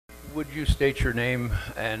Would you state your name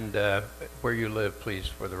and where you live, please,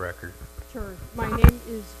 for the record? Sure. My name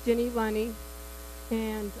is Ginny Lunny,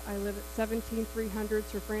 and I live at 17300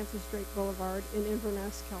 Sir Francis Drake Boulevard in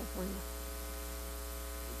Inverness, California.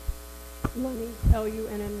 Lunny,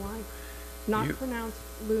 L-U-N-N-Y. Not pronounced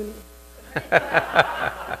loony.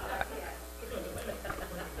 I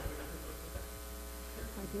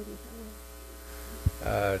didn't.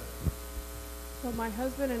 So my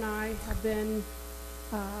husband and I have been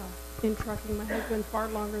in trucking. My husband far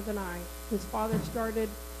longer than I. His father started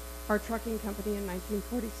our trucking company in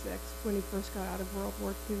 1946 when he first got out of World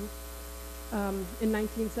War II. In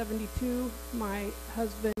 1972, my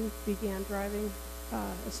husband began driving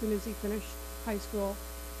as soon as he finished high school,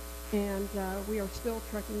 and we are still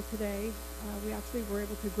trucking today. We actually were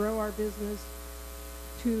able to grow our business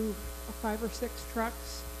to 5 or 6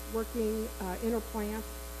 trucks working in a plant,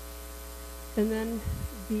 and then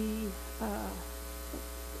the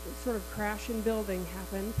sort of crash in building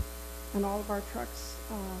happened, and all of our trucks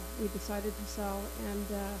we decided to sell, and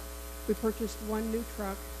we purchased one new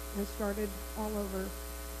truck and started all over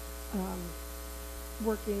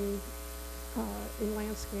working in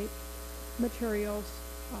landscape materials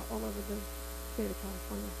all over the state of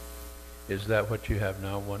California. Is that what you have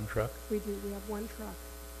now, one truck? We do. We have one truck.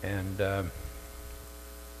 And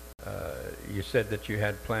you said that you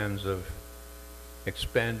had plans of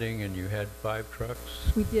expanding, and you had 5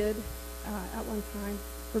 trucks? We did at one time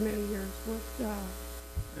for many years.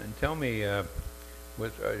 And tell me, do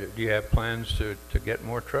you have plans to get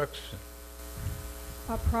more trucks?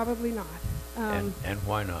 Probably not. And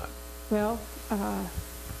why not? Well,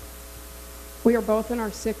 we are both in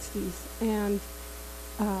our 60s, and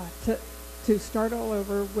to start all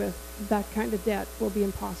over with that kind of debt will be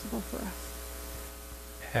impossible for us.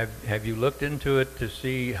 Have you looked into it to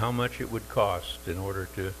see how much it would cost in order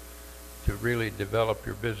to really develop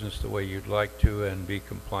your business the way you'd like to and be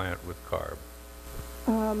compliant with CARB?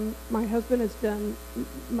 My husband has done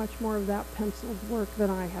much more of that penciled work than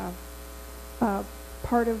I have.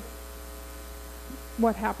 Part of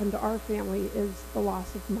what happened to our family is the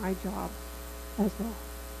loss of my job as well.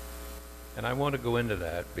 And I want to go into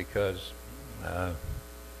that because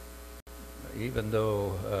even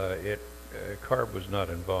though CARB was not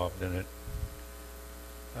involved in it,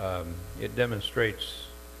 it demonstrates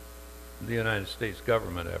the United States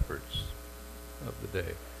government efforts of the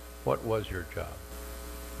day. What was your job?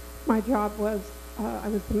 My job was, I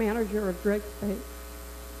was the manager of Drake's Bay.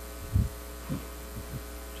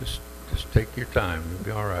 Just take your time, you'll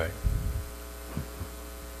be all right.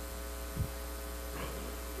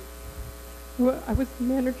 Well, I was the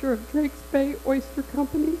manager of Drake's Bay Oyster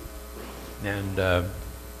Company. And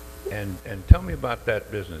tell me about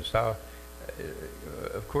that business. How,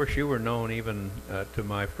 of course, you were known even to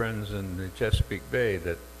my friends in the Chesapeake Bay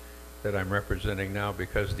that I'm representing now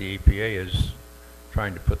because the EPA is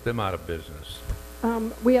trying to put them out of business.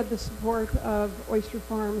 We had the support of oyster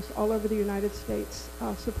farms all over the United States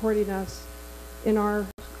supporting us in our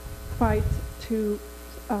fight to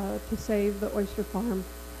save the oyster farm.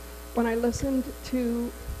 When I listened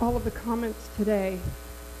to all of the comments today,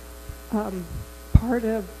 part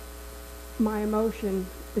of my emotion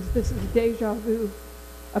is this is deja vu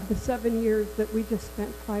of the 7 years that we just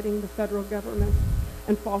spent fighting the federal government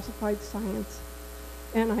and falsified science.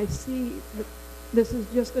 And I see that this is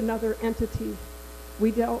just another entity.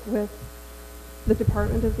 We dealt with the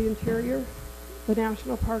Department of the Interior, the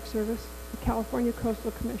National Park Service, the California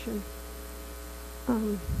Coastal Commission.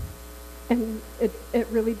 And it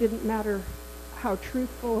really didn't matter how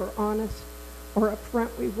truthful or honest or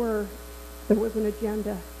upfront we were. There was an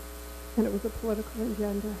agenda, and it was a political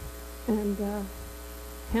agenda. And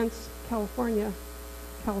hence California's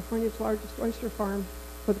largest oyster farm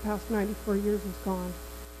for the past 94 years is gone.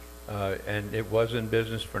 And it was in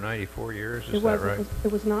business for 94 years, is that right?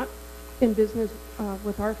 It was not in business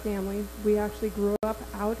with our family. We actually grew up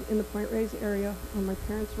out in the Point Reyes area on my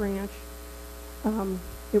parents' ranch.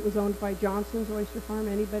 It was owned by Johnson's Oyster Farm.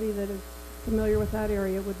 Anybody that is familiar with that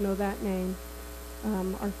area would know that name.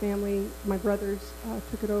 Our family, my brothers,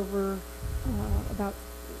 took it over about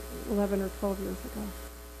 11 or 12 years ago.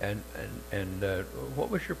 And what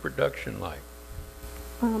was your production like?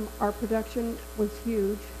 Our production was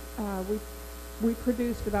huge. We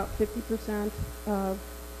produced about 50% of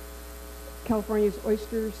California's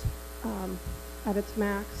oysters at its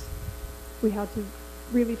max. We had to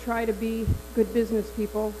really try to be good business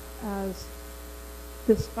people as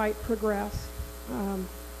this fight progressed.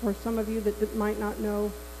 For some of you that might not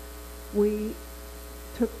know, we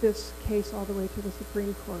took this case all the way to the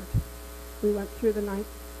Supreme Court. We went through the Ninth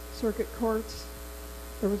Circuit courts.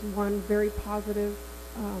 There was one very positive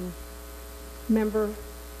member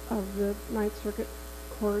of the Ninth Circuit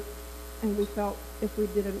Court, and we felt if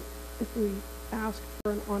we asked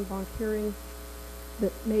for an en banc hearing,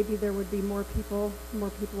 that maybe there would be more people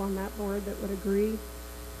on that board that would agree.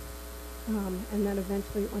 And then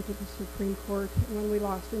eventually it went to the Supreme Court. And when we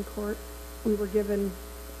lost in court, we were given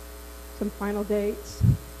some final dates.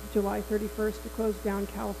 July 31st to close down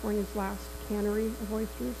California's last cannery of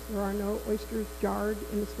oysters. There are no oysters jarred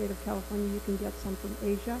in the state of California. You can get some from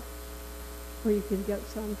Asia, or you can get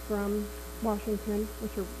some from Washington,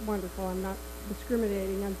 which are wonderful. I'm not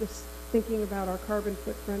discriminating. I'm just thinking about our carbon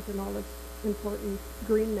footprint and all this important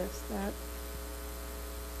greenness that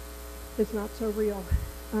is not so real.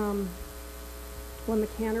 When the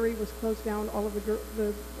cannery was closed down, all of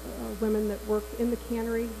the women that worked in the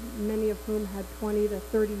cannery, many of whom had 20 to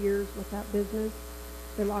 30 years with that business,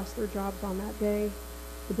 they lost their jobs on that day.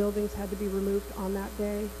 The buildings had to be removed on that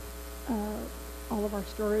day. All of our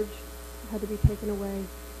storage had to be taken away.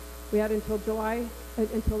 We had until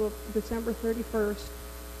December 31st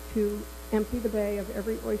to empty the bay of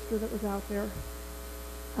every oyster that was out there.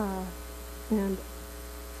 And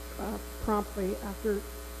promptly after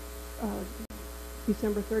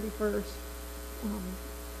December 31st,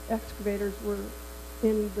 excavators were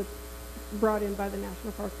brought in by the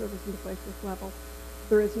National Park Service and to place this level.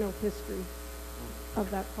 There is no history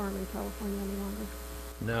of that farm in California any longer.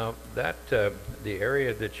 Now, that the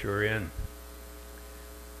area that you're in,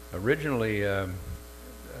 originally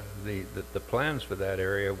the plans for that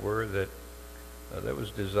area were that that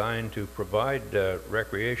was designed to provide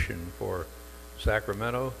recreation for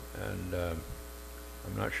Sacramento, and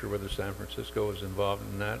I'm not sure whether San Francisco was involved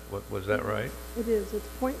in that. Was that right? It is. It's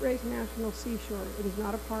Point Reyes National Seashore. It is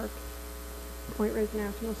not a park. Point Reyes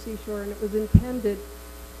National Seashore, and it was intended.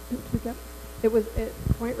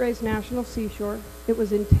 Point Reyes National Seashore. It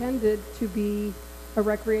was intended to be a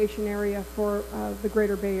recreation area for the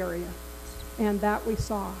Greater Bay Area, and that we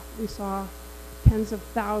saw. We saw tens of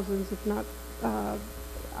thousands, if not,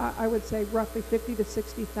 I would say roughly 50 to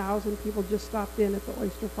 60,000 people just stopped in at the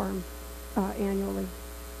oyster farm annually.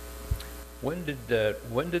 When did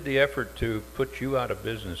the effort to put you out of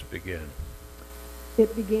business begin?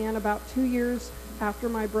 It began about 2 years after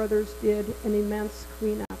my brothers did an immense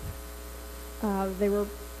cleanup. They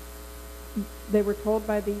were told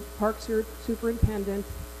by the park superintendent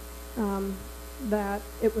that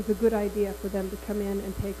it was a good idea for them to come in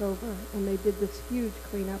and take over, and they did this huge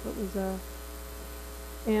cleanup. It was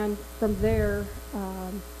and from there,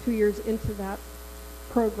 2 years into that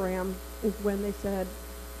program is when they said,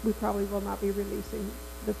 we probably will not be releasing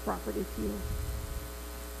this property to you.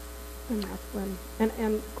 And that's when,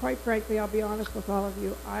 and quite frankly, I'll be honest with all of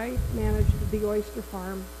you, I managed the oyster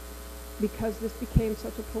farm because this became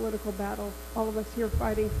such a political battle. All of us here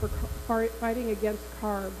fighting against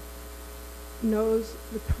CARB knows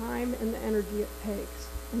the time and the energy it takes.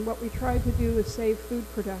 And what we tried to do is save food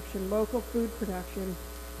production, local food production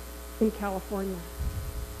in California.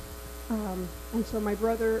 And so my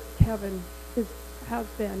brother Kevin has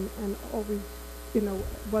been and always,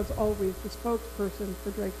 was always the spokesperson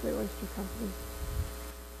for Drake's Bay Oyster Company.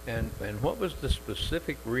 And what was the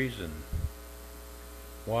specific reason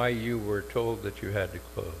why you were told that you had to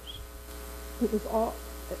close? It was all,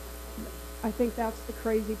 I think that's the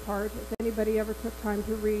crazy part. If anybody ever took time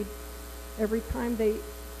to read, every time they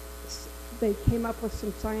came up with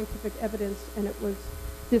some scientific evidence and it was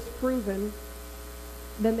disproven,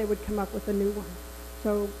 then they would come up with a new one.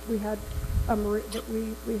 So we had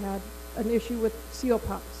we had an issue with seal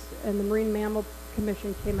pups, and the Marine Mammal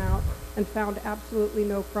Commission came out and found absolutely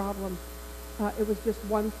no problem. It was just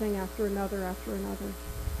one thing after another after another.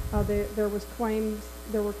 There were claims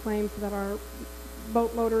that our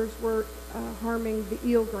boat motors were harming the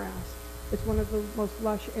eelgrass. It's one of the most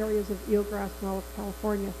lush areas of eelgrass in all of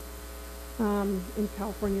California, in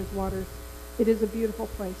California's waters. It is a beautiful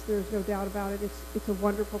place. There's no doubt about it. It's a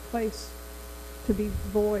wonderful place to be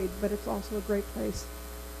void, but it's also a great place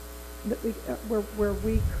that where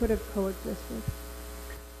we could have coexisted.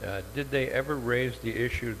 Did they ever raise the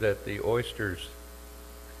issue that the oysters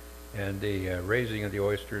and the raising of the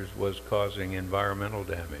oysters was causing environmental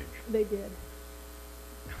damage? They did.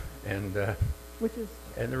 And which is.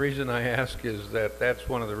 And the reason I ask is that that's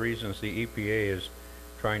one of the reasons the EPA is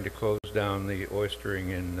trying to close down the oystering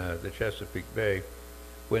in the Chesapeake Bay,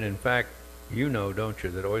 when in fact, you know, don't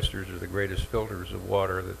you, that oysters are the greatest filters of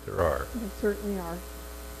water that there are. They certainly are.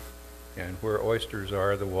 And where oysters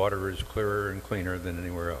are, the water is clearer and cleaner than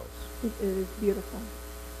anywhere else. It is beautiful.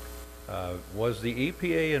 Was the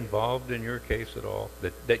EPA involved in your case at all,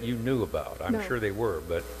 that you knew about? I'm No. sure they were,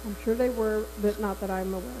 but... I'm sure they were, but not that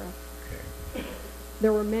I'm aware of. Okay.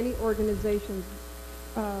 there were many organizations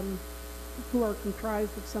who are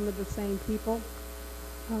comprised of some of the same people.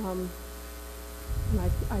 And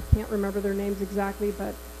I can't remember their names exactly,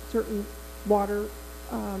 but certain water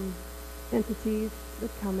entities that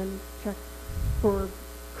come and check for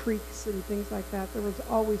creeks and things like that. There was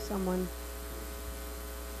always someone.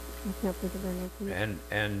 I can't think of their name.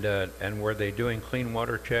 And were they doing clean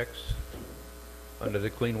water checks under the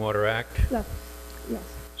Clean Water Act? Yes.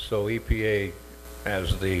 So EPA,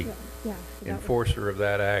 as the Yeah, enforcer of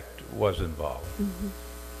that act, was involved.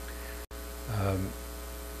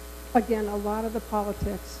 Again, a lot of the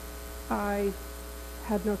politics, I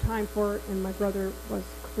had no time for it, and my brother was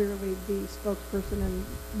clearly the spokesperson and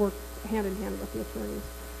worked hand in hand with the attorneys.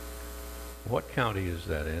 What county is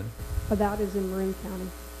that in? That is in Marin County.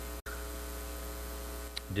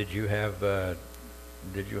 Did you have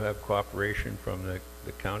cooperation from the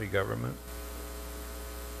county government?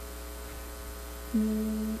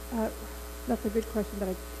 That's a good question, but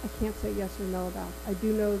I can't say yes or no about. I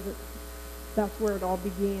do know that that's where it all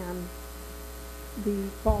began. The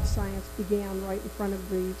false science began right in front of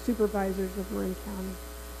the supervisors of Marin County.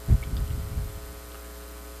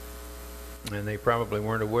 And they probably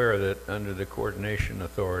weren't aware that under the coordination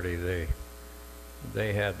authority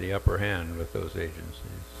they had the upper hand with those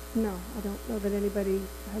agencies. No, I don't know that anybody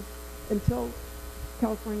has, until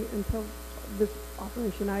this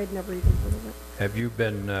operation, I had never even heard of it. Have you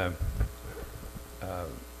been,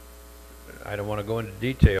 I don't want to go into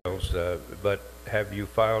details, but have you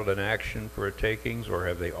filed an action for a takings, or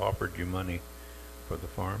have they offered you money for the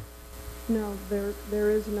farm? No, there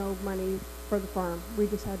is no money for the farm. We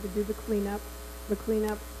just had to do the cleanup. The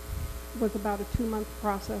cleanup was about a 2-month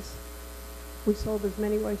process. We sold as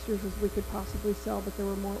many oysters as we could possibly sell, but there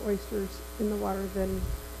were more oysters in the water than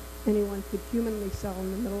anyone could humanly sell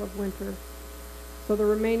in the middle of winter. So the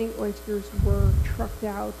remaining oysters were trucked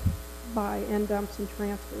out by end dumps and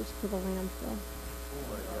transfers to the landfill.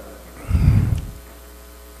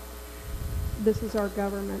 This is our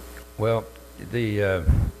government. Well, I'm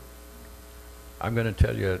going to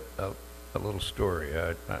tell you a little story.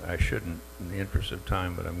 I shouldn't in the interest of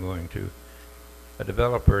time, but I'm going to. A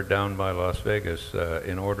developer down by Las Vegas,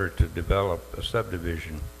 in order to develop a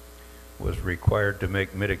subdivision, was required to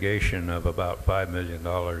make mitigation of about $5 million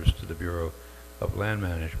to the Bureau of Land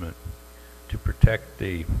Management to protect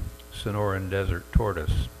the Sonoran Desert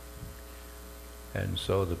tortoise. And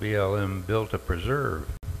so the BLM built a preserve,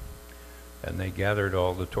 and they gathered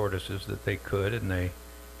all the tortoises that they could, and they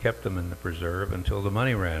kept them in the preserve until the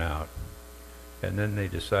money ran out. And then they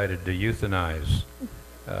decided to euthanize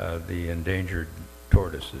the endangered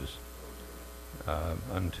tortoises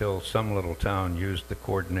until some little town used the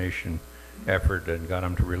coordination effort and got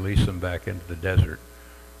them to release them back into the desert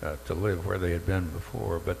to live where they had been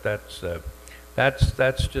before. But that's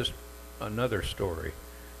just another story.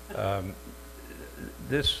 Have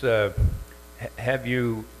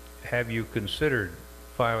you considered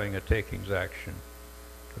filing a takings action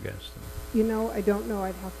against them? You know, I don't know.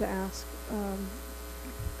 I'd have to ask.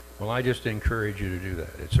 Well, I just encourage you to do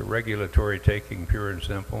that. It's a regulatory taking, pure and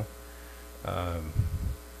simple.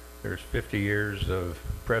 There's 50 years of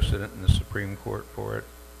precedent in the Supreme Court for it,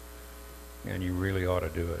 and you really ought to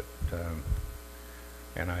do it.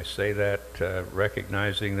 And I say that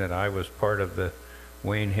recognizing that I was part of the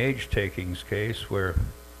Wayne Hage takings case, where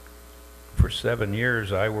for 7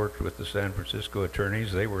 years I worked with the San Francisco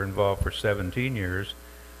attorneys. They were involved for 17 years.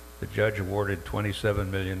 The judge awarded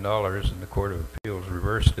 $27 million, and the Court of Appeals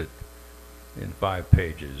reversed it in 5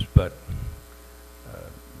 pages. But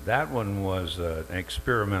that one was an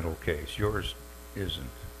experimental case. Yours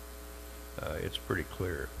isn't. It's pretty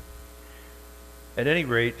clear. At any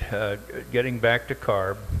rate, getting back to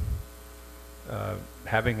CARB,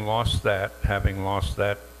 having lost that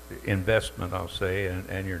investment, I'll say,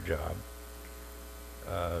 and your job,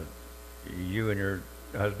 you and your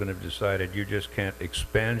husband have decided you just can't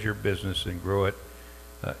expand your business and grow it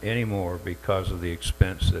anymore because of the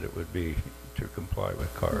expense that it would be to comply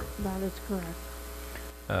with CARB. That is correct.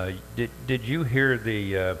 Did you hear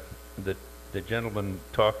the gentleman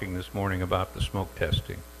talking this morning about the smoke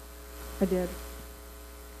testing? I did.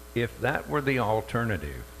 If that were the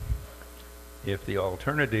alternative, if the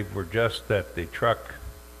alternative were just that the truck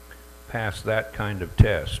pass that kind of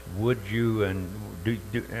test, would you and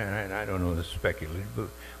I don't know, this is speculative, but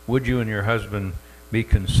would you and your husband be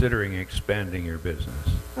considering expanding your business?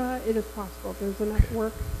 It is possible. There's enough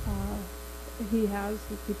work. He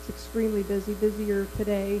keeps extremely busy, busier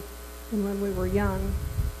today than when we were young.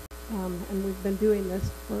 And we've been doing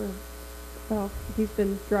this he's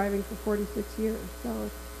been driving for 46 years, so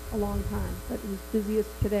it's a long time. But he's busiest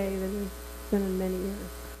today than been in many years.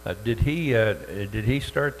 Did he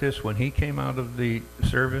start this when he came out of the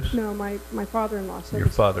service? No, my father-in-law. So Your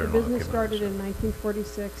father-in-law the business came out of the started in service.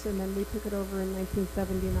 1946, and then we took it over in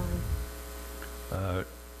 1979.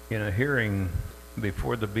 In a hearing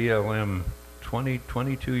before the BLM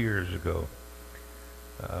 22 years ago,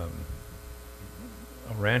 a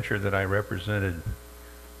rancher that I represented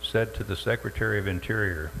said to the Secretary of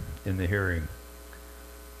Interior in the hearing,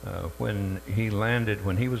 when he landed,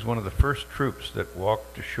 when he was one of the first troops that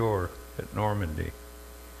walked ashore at Normandy,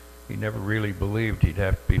 he never really believed he'd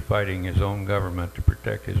have to be fighting his own government to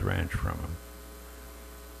protect his ranch from him.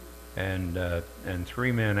 And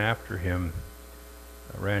 3 men after him,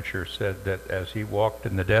 a rancher said that as he walked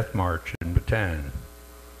in the death march in Bataan,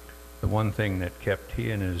 the one thing that kept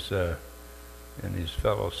he and his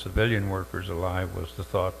fellow civilian workers alive was the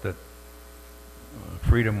thought that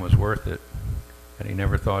freedom was worth it, and he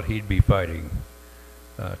never thought he'd be fighting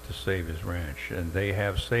to save his ranch. And they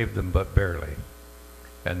have saved them, but barely,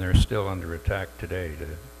 and they're still under attack today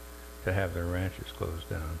to have their ranches closed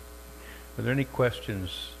down. Are there any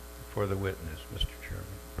questions for the witness, Mr.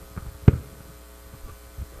 Chairman?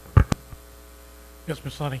 Yes,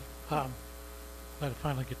 Ms. Lunny. Glad to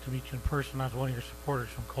finally get to meet you in person. I was one of your supporters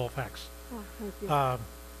from Colfax. Oh, thank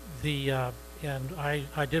you. And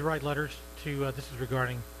I did write letters to, this is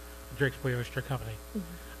regarding the Drake's Bay Oyster Company.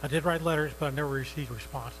 Mm-hmm. I did write letters, but I never received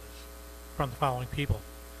responses from the following people: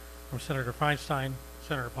 from Senator Feinstein,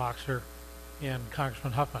 Senator Boxer, and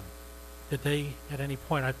Congressman Huffman. Did they, at any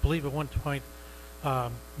point, I believe at one point,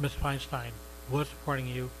 Ms. Feinstein was supporting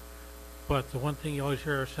you, but the one thing you always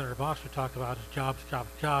hear Senator Boxer talk about is jobs, jobs,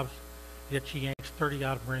 jobs, yet she yanks 30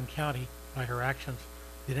 out of Marin County by her actions.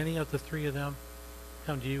 Did any of the 3 of them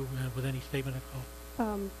come to you with any statement at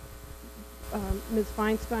all? Ms.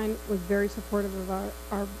 Feinstein was very supportive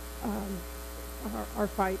of our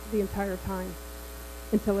fight the entire time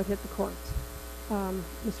until it hit the courts.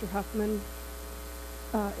 Mr. Huffman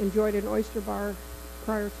enjoyed an oyster bar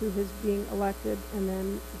prior to his being elected, and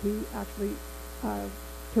then he actually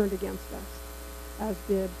turned against us, as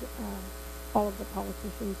did all of the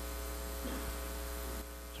politicians.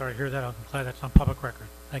 Sorry to hear that. I'm glad that's on public record.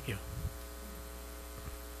 Thank you.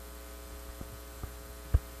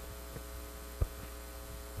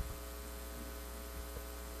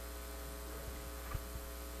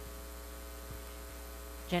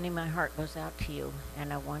 Jenny, my heart goes out to you,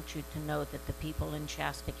 and I want you to know that the people in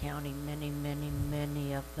Shasta County, many, many,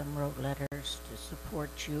 many of them wrote letters to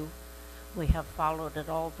support you. We have followed it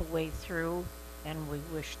all the way through, and we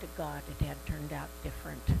wish to God it had turned out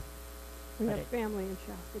different. We have family in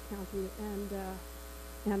Shasta County,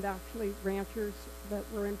 and actually ranchers that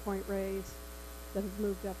were in Point Reyes that have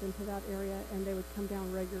moved up into that area, and they would come down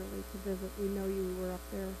regularly to visit. We know you were up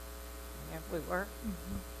there. Yeah, we were.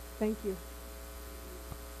 Mm-hmm. Thank you.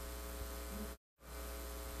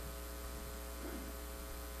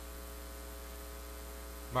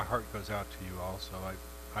 My heart goes out to you also.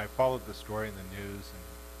 I followed the story in the news,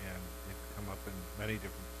 and it's come up in many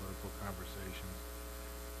different political conversations.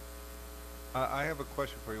 I have a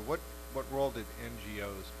question for you. What role did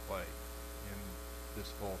NGOs play in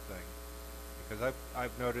this whole thing? Because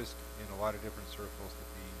I've noticed in a lot of different circles that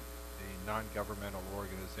the non-governmental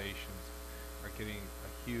organizations are getting a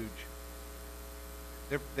huge,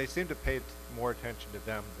 they seem to pay more attention to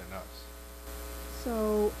them than us.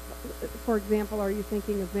 So, for example, are you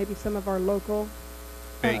thinking of maybe some of our local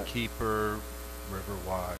Baykeeper,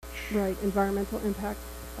 Riverwatch. Right, environmental impact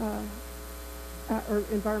or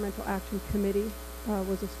environmental action committee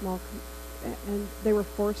was a small, and they were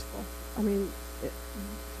forceful. I mean,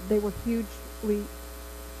 they were hugely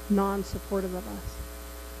non-supportive of us.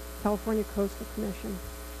 California Coastal Commission,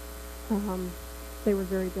 they were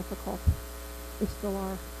very difficult. They still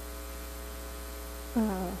are.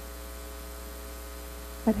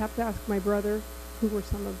 I'd have to ask my brother, who were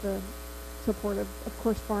some of the supportive. Of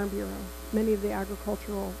course, Farm Bureau. Many of the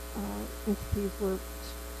agricultural entities were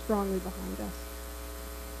strongly behind us.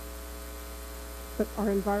 But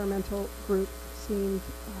our environmental group seemed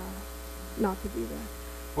not to be there.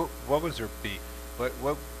 What was their beef?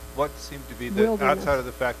 What seemed to be the Wilderness. outside of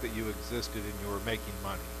the fact that you existed and you were making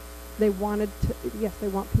money? They wanted to, yes, they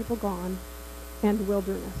want people gone, and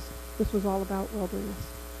wilderness. This was all about wilderness.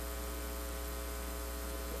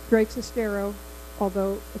 Drake's Estero,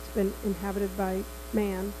 although it's been inhabited by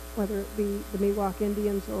man, whether it be the Miwok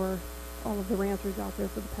Indians or all of the ranchers out there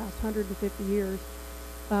for the past 150 years,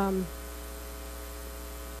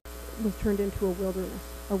 was turned into a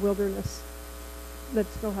wilderness that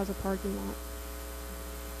still has a parking lot.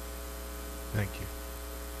 Thank you.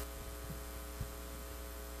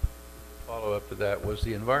 follow-up to that. Was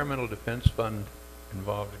the Environmental Defense Fund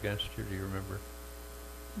involved against you? Do you remember?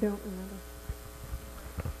 Don't remember.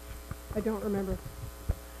 I don't remember.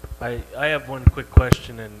 I have one quick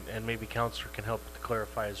question, and maybe Counselor can help to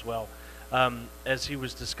clarify as well. As he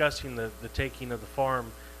was discussing, the taking of the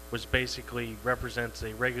farm was basically represents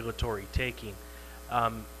a regulatory taking.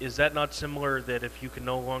 Is that not similar that if you can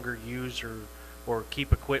no longer use or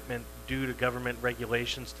keep equipment due to government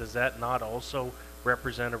regulations, does that not also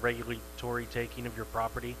represent a regulatory taking of your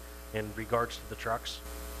property in regards to the trucks?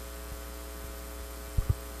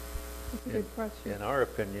 That's a good question. In our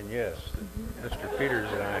opinion, yes. Mr.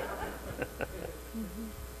 Peters and I,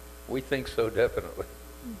 we think so definitely.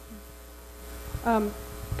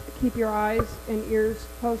 Keep your eyes and ears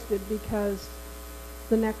posted, because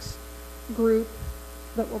the next group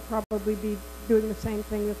that will probably be doing the same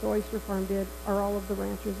thing that the Oyster Farm did are all of the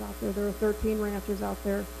ranchers out there. There are 13 ranchers out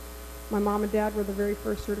there. My mom and dad were the very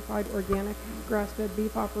first certified organic grass-fed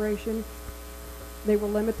beef operation. They were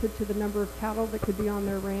limited to the number of cattle that could be on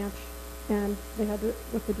their ranch, and they had to,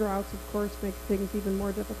 with the droughts, of course, make things even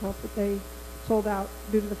more difficult, but they sold out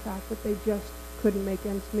due to the fact that they just couldn't make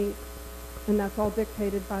ends meet. And that's all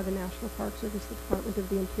dictated by the National Park Service, the Department of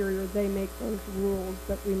the Interior. They make those rules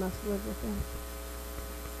that we must live within.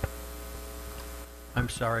 I'm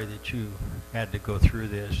sorry that you had to go through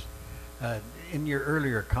this. In your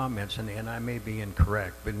earlier comments, and I may be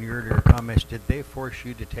incorrect, but in your earlier comments, did they force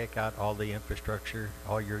you to take out all the infrastructure,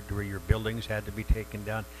 where your buildings had to be taken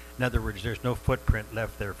down? In other words, there's no footprint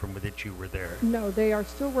left there from which you were there. No, they are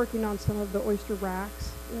still working on some of the oyster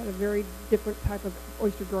racks. They had a very different type of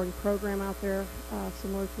oyster growing program out there,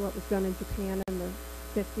 similar to what was done in Japan in the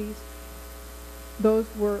 50s.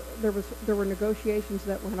 There were negotiations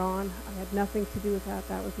that went on. I had nothing to do with that.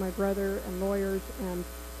 That was my brother and lawyers and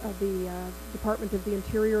the Department of the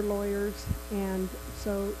Interior lawyers. And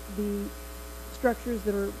so the structures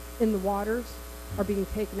that are in the waters are being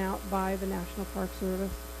taken out by the National Park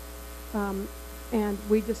Service. And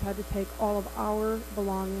we just had to take all of our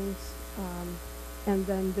belongings, and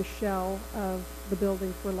then the shell of the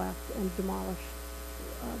buildings were left and demolished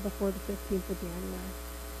before the 15th of January.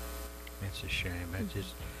 It's a shame.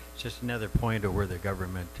 It's just another point of where the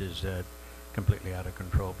government is completely out of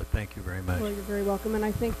control. But thank you very much. Well, you're very welcome. And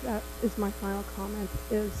I think that is my final comment,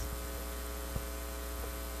 is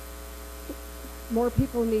more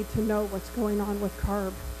people need to know what's going on with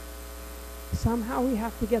CARB. Somehow we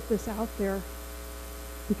have to get this out there,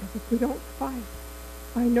 because if we don't fight,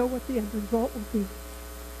 I know what the end result will be.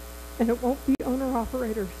 And it won't be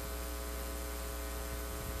owner-operators.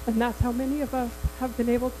 And that's how many of us have been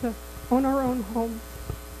able to own our own homes,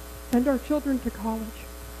 send our children to college,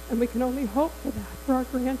 and we can only hope for that for our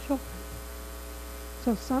grandchildren.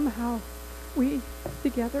 So somehow we,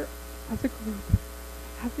 together as a group,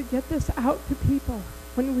 have to get this out to people.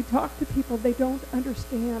 When we talk to people, they don't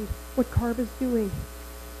understand what CARB is doing.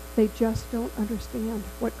 They just don't understand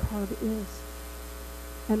what CARB is.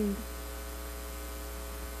 And,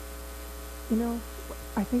 you know,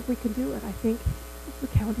 I think we can do it. I think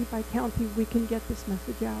county by county, we can get this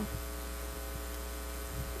message out.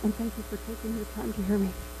 And thank you for taking the time to hear me.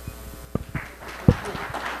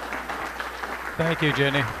 Thank you,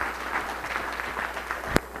 Ginny.